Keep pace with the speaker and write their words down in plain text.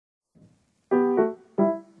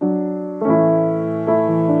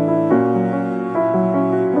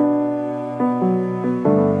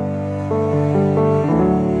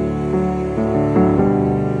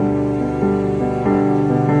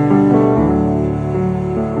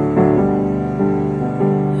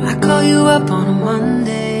up on a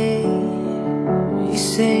Monday, you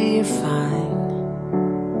say you're fine,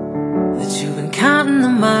 that you've been counting the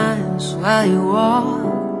miles while you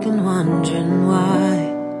walk and wondering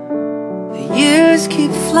why the years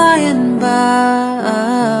keep flying by.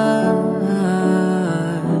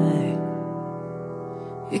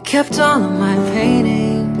 You kept all of my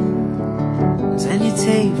paintings and you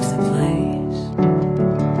taped the place.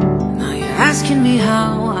 Now you're asking me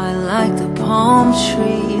how I like the palm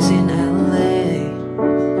trees in LA.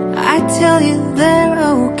 I tell you they're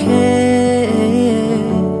okay.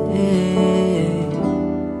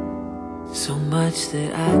 So much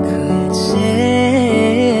that I could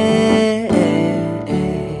say,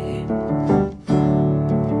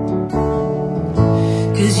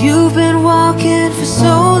 'cause you've been walking for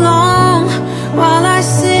so long while I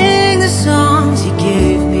sing the songs you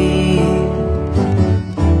gave me.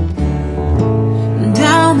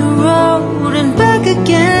 Down the road and back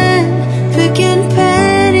again, picking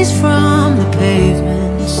pennies from the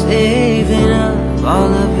pavement, saving up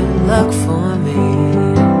all of your luck for me.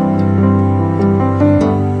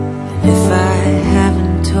 And if I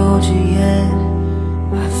haven't told you yet,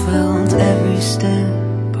 I felt every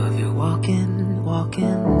step of your walking.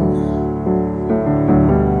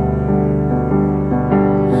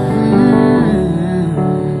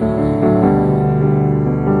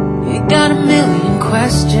 You got a million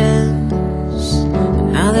questions, but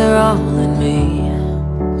now they're all in me.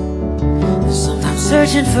 Sometimes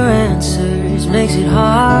searching for answers makes it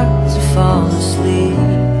hard to fall asleep,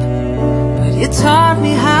 but you taught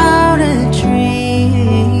me how to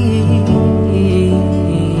dream.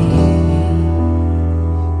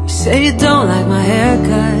 You say you don't like my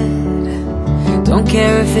haircut, don't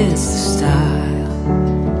care if it's the style.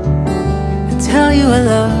 I tell you I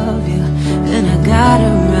love you and I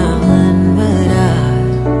gotta run, but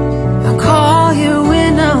I'll call you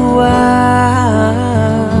in a while.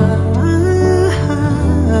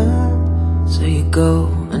 So you go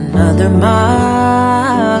another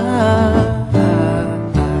mile,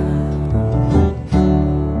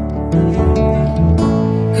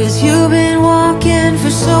 'cause you've been walking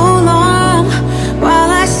for so long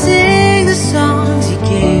while I sing the songs you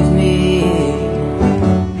gave me.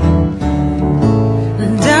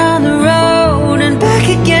 Down the road and back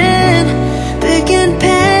again, picking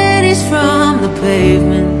pennies from the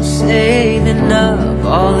pavement, saving up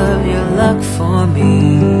all of your luck for me.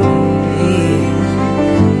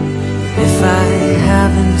 If I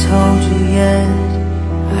haven't told you yet,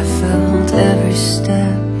 I felt every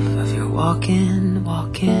step of your walking.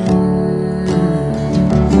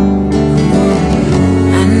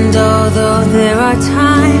 And although there are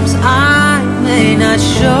times I may not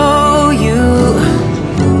show you,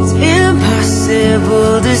 it's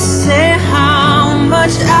impossible to say how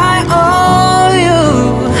much I owe you.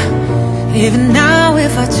 Even now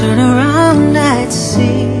if I turn around I'd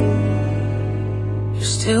see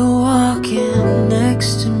you're still walking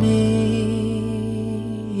next to me.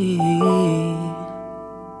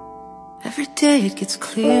 Every day it gets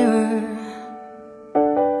clearer,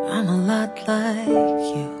 I'm a lot like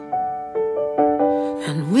you.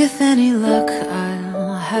 And with any luck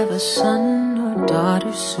I'll have a son or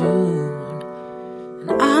daughter soon,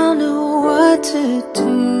 and I'll know what to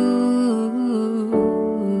do.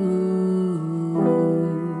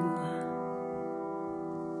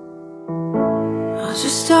 I'll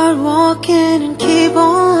just start walking and keep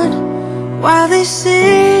on while they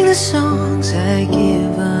sing the songs I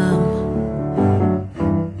give them.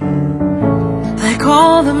 Like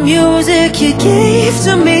all the music you gave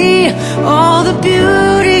to me, all the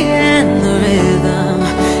beauty and the rhythm,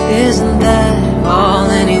 isn't that all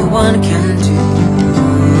anyone can do?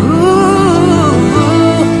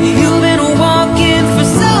 You've been walking for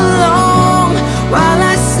so long while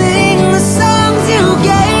I sing the songs you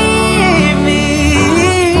gave me.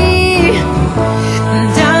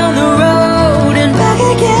 Down the road and back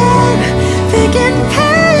again, picking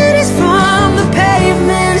pennies from the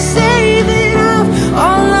pavement, saving up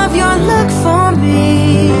all of your luck for me.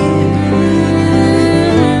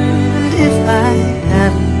 And if I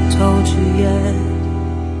haven't told you yet,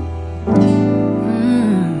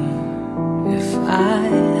 if I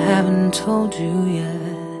haven't told you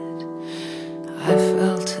yet, I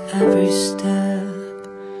felt every step